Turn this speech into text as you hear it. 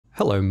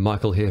Hello,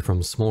 Michael here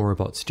from Small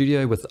Robot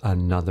Studio with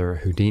another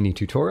Houdini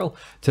tutorial.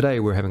 Today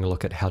we're having a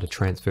look at how to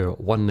transfer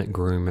one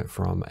groom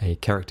from a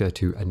character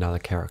to another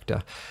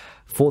character.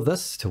 For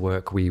this to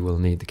work, we will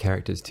need the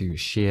characters to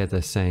share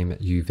the same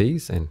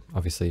UVs and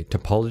obviously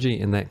topology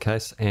in that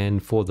case.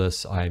 And for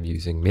this, I am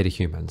using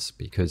metahumans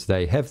because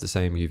they have the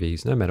same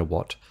UVs no matter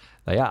what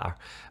they are,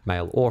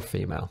 male or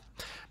female.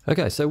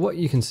 Okay, so what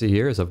you can see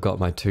here is I've got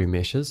my two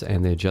meshes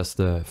and they're just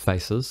the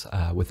faces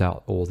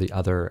without all the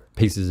other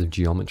pieces of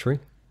geometry.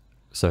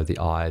 So the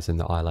eyes and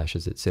the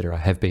eyelashes, etc.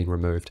 have been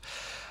removed.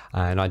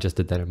 And I just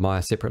did that in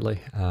Maya separately.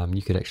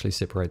 You could actually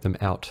separate them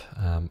out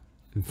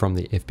from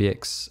the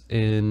FBX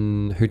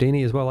in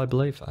Houdini as well, I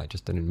believe. I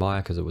just did it in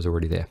Maya because it was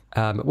already there.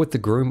 With the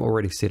groom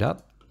already set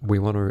up, we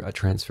want to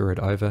transfer it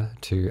over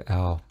to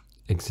our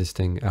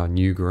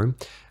new groom.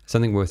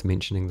 Something worth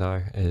mentioning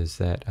though is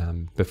that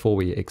before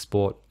we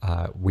export,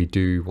 we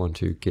do want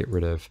to get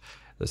rid of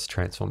this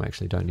transform.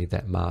 Actually don't need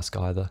that mask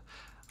either.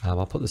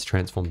 I'll put this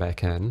transform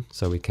back in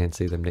so we can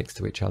see them next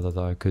to each other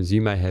though, because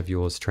you may have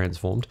yours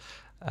transformed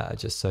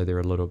just so they're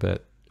a little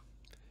bit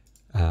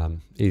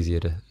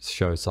easier to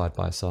show side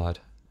by side.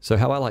 So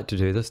how I like to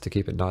do this to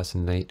keep it nice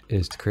and neat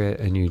is to create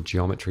a new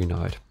geometry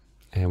node,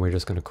 and we're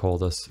just going to call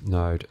this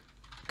node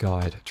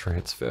guide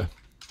transfer.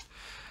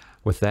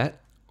 With that,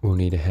 we'll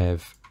need to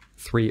have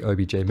 3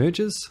 Obj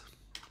merges.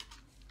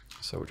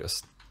 So we'll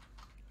just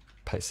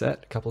paste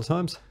that a couple of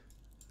times.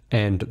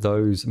 And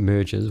those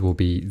merges will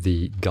be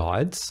the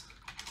guides,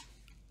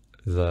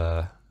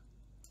 the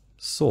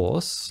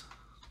source,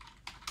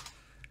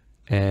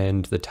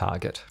 and the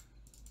target.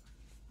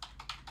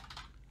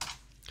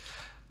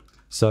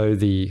 So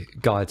the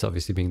guides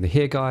obviously being the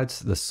hair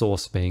guides, the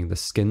source being the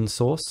skin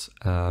source,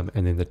 and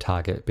then the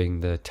target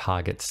being the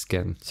target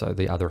skin, so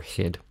the other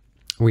head.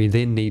 We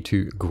then need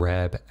to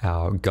grab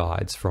our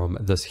guides from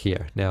this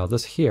here. Now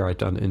this here I've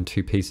done in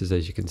 2 pieces,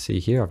 as you can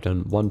see here. I've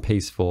done one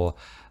piece for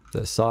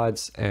the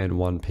sides and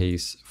one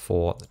piece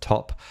for the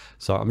top.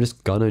 So I'm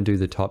just gonna do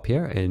the top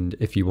here, and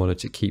if you wanted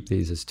to keep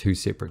these as 2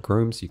 separate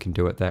grooms, you can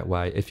do it that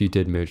way. If you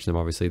did merge them,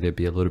 obviously there'd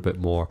be a little bit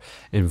more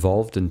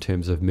involved in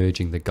terms of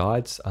merging the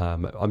guides.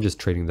 I'm just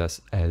treating this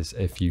as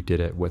if you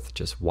did it with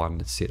just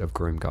one set of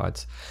groom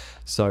guides.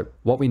 So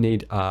what we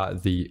need are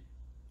the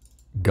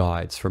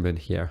guides from in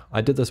here.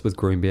 I did this with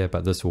Groom Bear,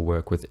 but this will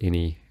work with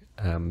any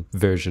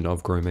version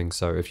of grooming.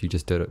 So if you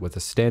just did it with a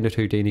standard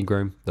Houdini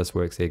groom, this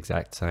works the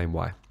exact same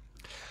way.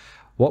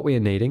 What we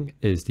are needing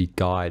is the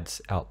guides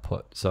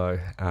output, so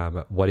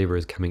whatever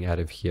is coming out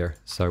of here.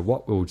 So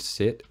what we'll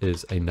set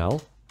is a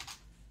null,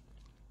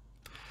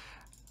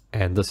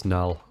 and this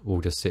null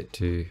will just set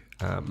to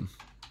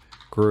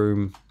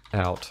groom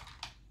out,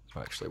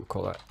 actually we'll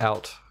call that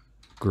out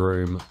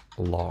groom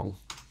long,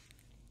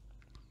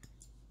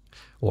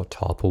 or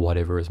top, or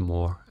whatever is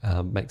more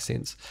makes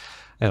sense.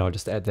 And I'll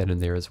just add that in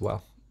there as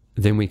well.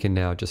 Then we can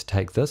now just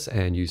take this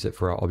and use it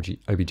for our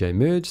Obj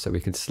Merge. So we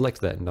can select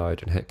that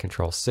node and hit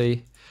Control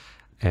C,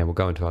 and we'll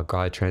go into our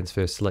guide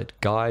transfer, select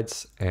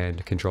guides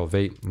and Control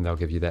V, and they'll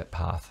give you that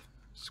path.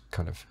 It's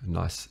kind of a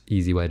nice,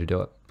 easy way to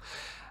do it.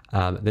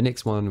 The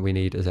next one we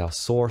need is our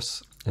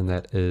source, and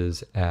that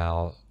is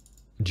our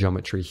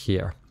geometry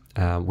here.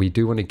 We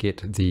do want to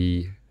get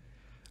the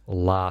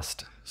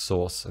last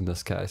source in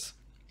this case.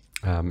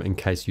 In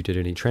case you did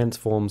any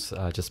transforms,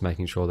 just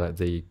making sure that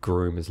the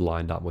groom is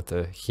lined up with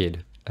the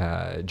head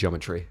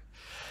geometry.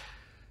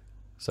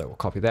 So we'll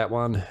copy that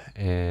one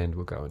and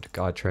we'll go into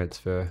guide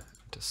transfer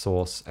to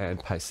source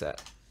and paste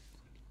that.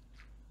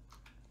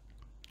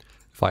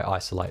 If I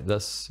isolate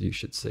this, you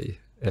should see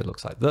it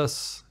looks like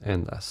this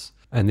and this.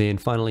 And then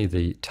finally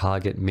the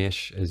target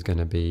mesh is going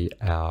to be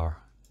our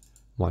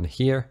one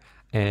here,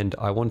 and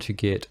I want to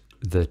get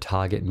the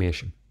target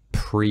mesh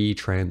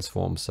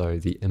pre-transform, so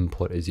the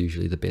input is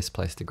usually the best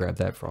place to grab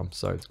that from.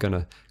 So it's going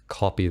to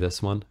copy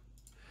this one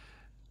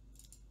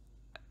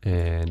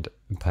and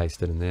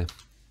paste it in there.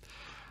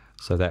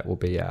 So that will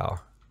be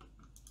our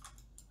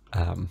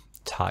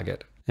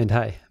target. And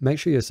hey, make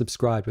sure you're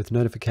subscribed with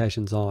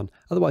notifications on,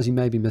 otherwise you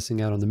may be missing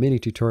out on the many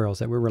tutorials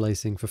that we're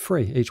releasing for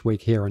free each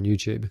week here on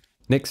YouTube.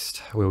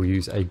 Next, we'll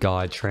use a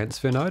guide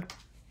transfer node.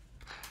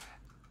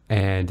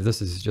 And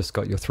this has just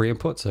got your 3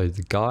 inputs, so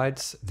the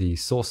guides, the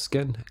source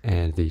skin,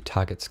 and the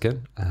target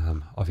skin,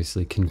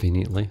 obviously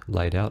conveniently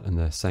laid out in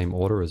the same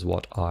order as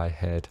what I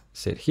had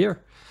set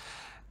here.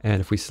 And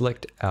if we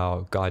select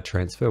our guide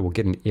transfer, we'll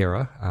get an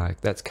error.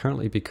 That's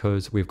currently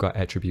because we've got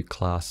attribute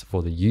class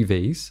for the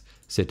UVs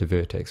set to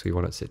vertex. We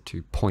want it set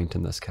to point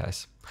in this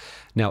case.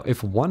 Now,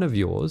 if one of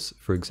yours,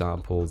 for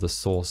example, the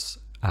source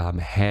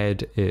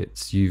had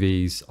its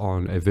UVs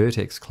on a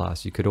vertex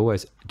class, you could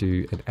always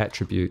do an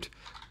attribute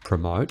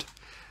promote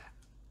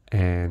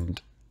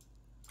and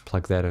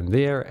plug that in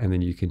there, and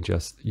then you can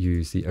just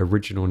use the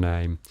original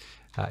name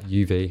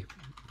UV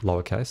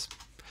lowercase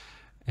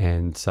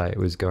and say it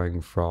was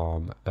going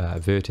from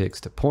vertex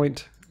to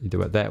point. You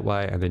do it that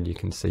way, and then you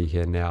can see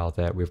here now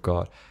that we've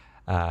got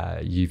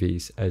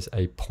UVs as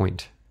a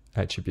point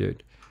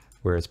attribute,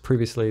 whereas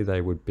previously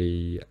they would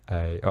be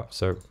a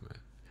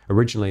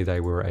Originally they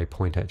were a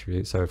point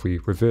attribute, so if we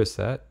reverse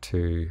that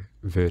to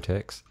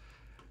vertex,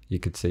 you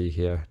could see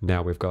here,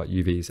 now we've got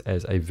UVs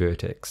as a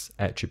vertex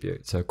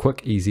attribute. So a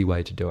quick, easy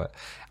way to do it.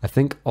 I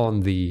think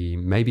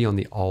maybe on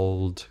the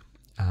old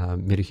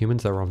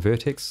metahumans, they were on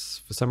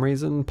vertex for some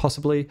reason,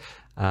 possibly,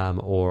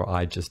 or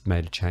I just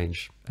made a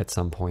change at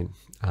some point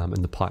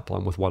in the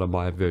pipeline with one of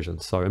my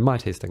versions. So in my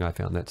testing, I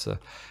found that's a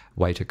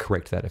way to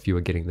correct that if you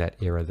were getting that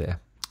error there.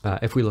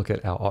 If we look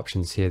at our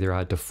options here, there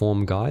are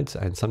deform guides,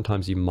 and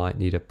sometimes you might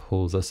need to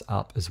pull this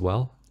up as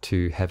well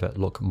to have it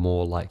look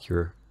more like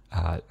your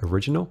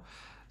original.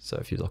 So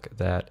if you look at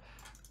that,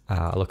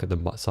 look at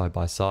them side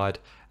by side,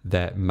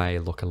 that may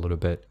look a little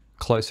bit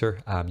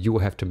closer. You will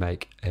have to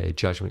make a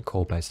judgment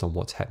call based on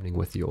what's happening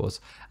with yours.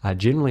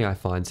 Generally, I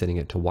find setting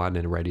it to 1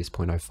 and a radius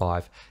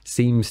 0.05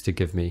 seems to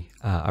give me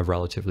a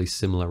relatively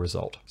similar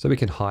result. So we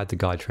can hide the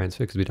guide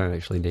transfer because we don't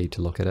actually need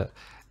to look at it.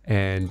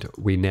 And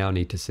we now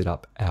need to set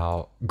up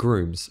our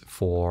grooms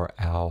for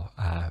our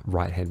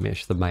right-hand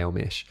mesh, the male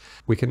mesh.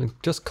 We can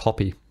just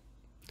copy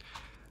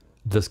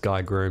this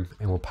guide groom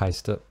and we'll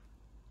paste it.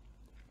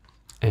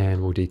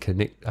 And we'll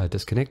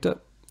disconnect it.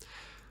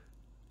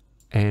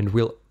 And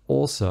we'll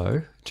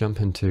also jump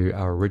into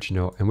our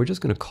original, and we're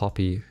just going to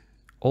copy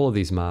all of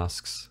these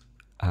masks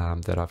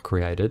that I've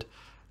created,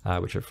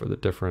 which are for the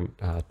different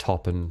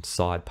top and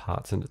side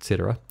parts and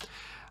etc.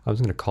 I'm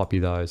just going to copy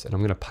those and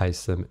I'm going to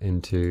paste them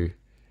into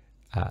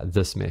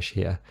this mesh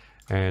here.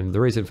 And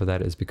the reason for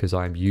that is because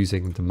I'm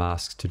using the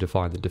masks to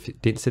define the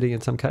density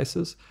in some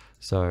cases.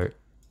 So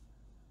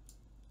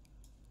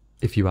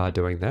if you are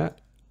doing that,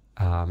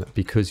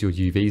 because your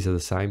UVs are the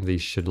same,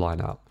 these should line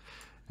up.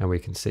 And we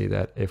can see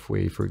that if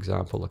we, for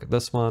example, look at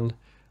this one,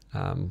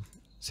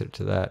 set it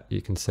to that,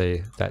 you can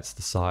see that's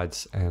the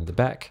sides and the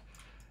back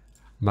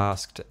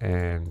masked,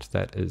 and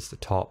that is the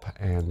top,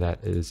 and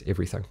that is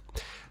everything.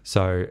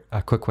 So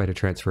a quick way to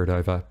transfer it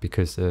over,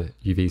 because the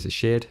UVs are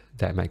shared,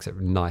 that makes it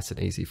nice and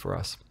easy for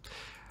us.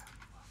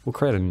 We'll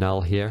create a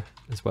null here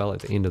as well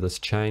at the end of this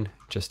chain,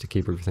 just to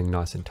keep everything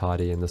nice and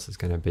tidy, and this is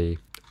going to be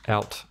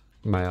out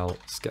male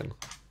skin.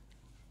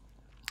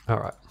 All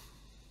right,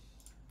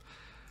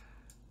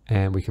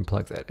 and we can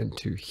plug that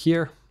into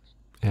here.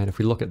 And if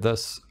we look at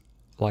this,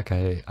 like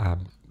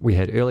we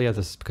had earlier,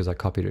 this is because I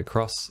copied it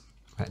across.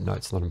 No,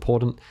 it's not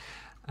important.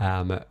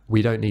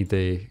 We don't need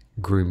the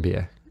groom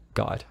bear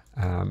guide,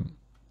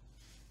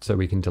 so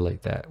we can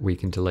delete that. We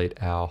can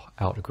delete our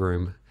outer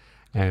groom,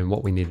 and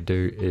what we need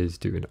to do is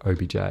do an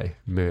obj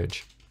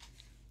merge,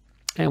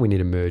 and we need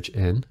to merge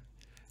in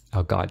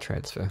our guide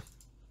transfer.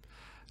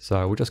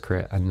 So we'll just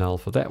create a null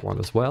for that one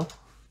as well.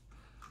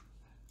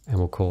 And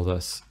we'll call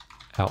this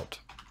out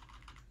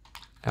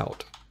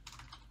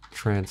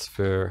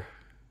transfer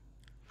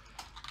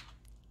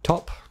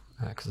top,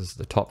 because this is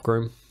the top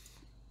groom.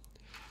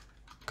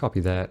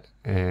 Copy that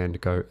and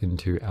go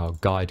into our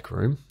guide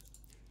groom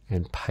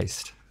and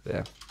paste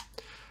there.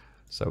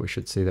 So we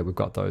should see that we've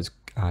got those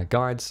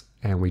guides,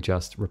 and we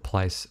just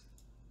replace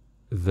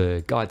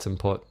the guides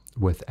input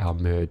with our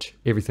merge.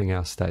 Everything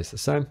else stays the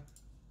same.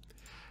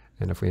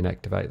 And if we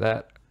inactivate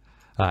that,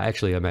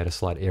 actually I made a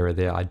slight error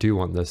there. I do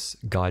want this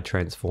guide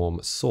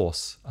transform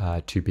source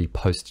to be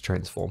post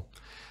transform.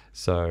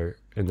 So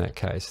in that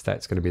case,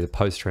 that's going to be the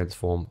post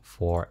transform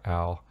for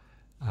our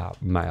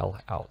male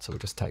out. So we'll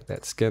just take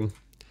that skin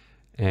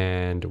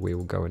and we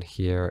will go in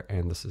here,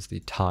 and this is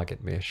the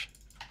target mesh.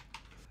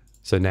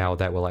 So now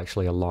that will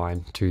actually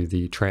align to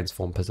the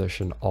transform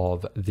position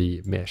of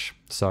the mesh.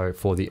 So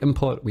for the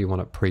input, we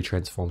want it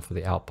pre-transform. For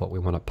the output, we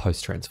want it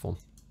post-transform.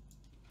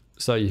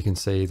 So you can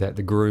see that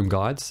the groom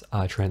guides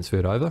are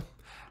transferred over.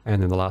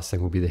 And then the last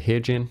thing will be the hair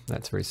gen.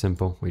 That's very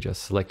simple. We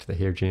just select the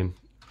hair gen,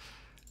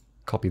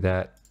 copy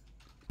that,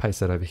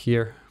 paste that over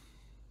here,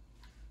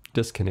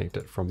 disconnect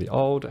it from the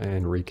old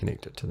and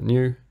reconnect it to the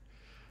new.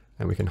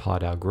 And we can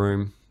hide our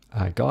groom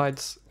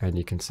guides, and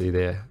you can see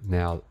there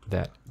now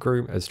that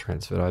groom is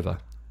transferred over.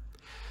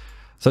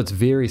 So it's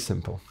very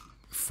simple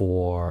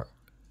for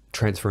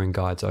transferring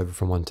guides over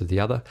from one to the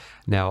other.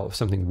 Now,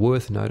 something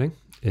worth noting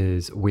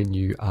is when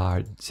you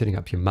are setting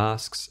up your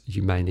masks,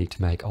 you may need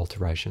to make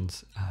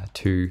alterations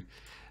to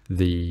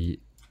the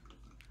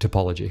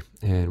topology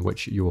in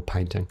which you are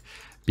painting,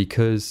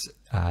 because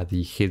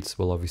the heads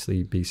will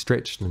obviously be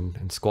stretched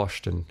and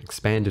squashed and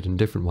expanded in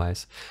different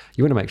ways.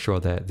 You want to make sure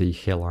that the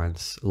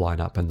hairlines line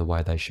up in the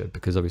way they should,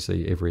 because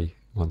obviously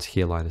everyone's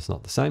hairline is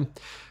not the same.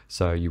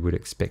 So you would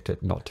expect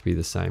it not to be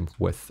the same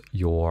with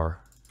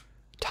your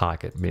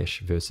target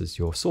mesh versus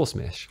your source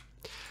mesh.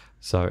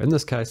 So in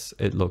this case,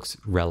 it looks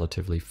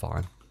relatively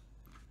fine.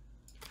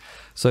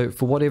 So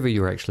for whatever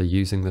you're actually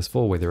using this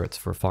for, whether it's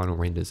for final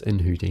renders in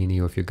Houdini,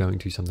 or if you're going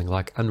to something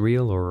like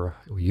Unreal or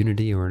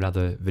Unity or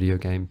another video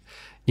game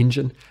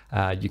engine,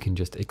 you can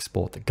just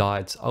export the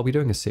guides. I'll be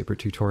doing a separate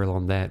tutorial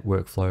on that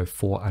workflow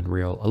for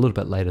Unreal a little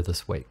bit later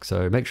this week.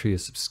 So make sure you're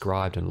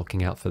subscribed and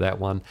looking out for that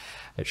one.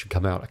 It should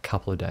come out a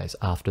couple of days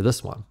after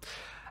this one.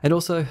 And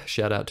also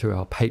shout out to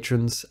our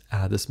patrons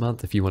this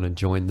month. If you want to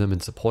join them in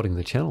supporting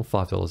the channel,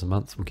 $5 a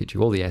month will get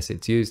you all the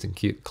assets used,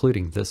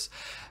 including this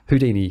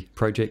Houdini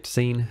project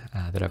scene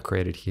that I've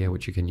created here,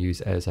 which you can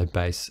use as a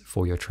base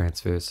for your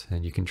transfers.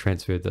 And you can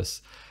transfer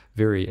this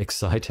very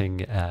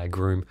exciting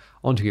groom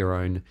onto your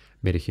own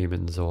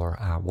metahumans or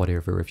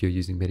whatever if you're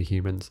using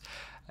metahumans,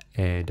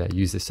 and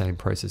use the same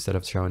process that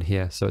I've shown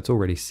here. So it's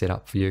already set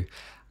up for you,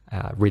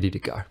 ready to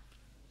go.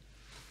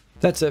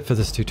 That's it for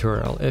this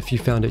tutorial. If you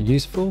found it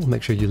useful,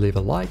 make sure you leave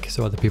a like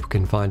so other people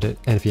can find it.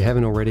 And if you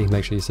haven't already,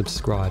 make sure you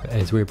subscribe,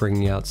 as we're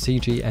bringing out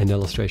CG and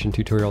illustration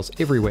tutorials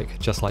every week,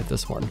 just like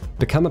this one.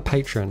 Become a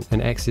patron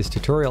and access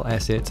tutorial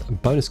assets,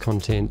 bonus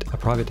content, a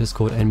private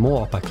Discord, and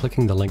more by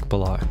clicking the link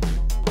below.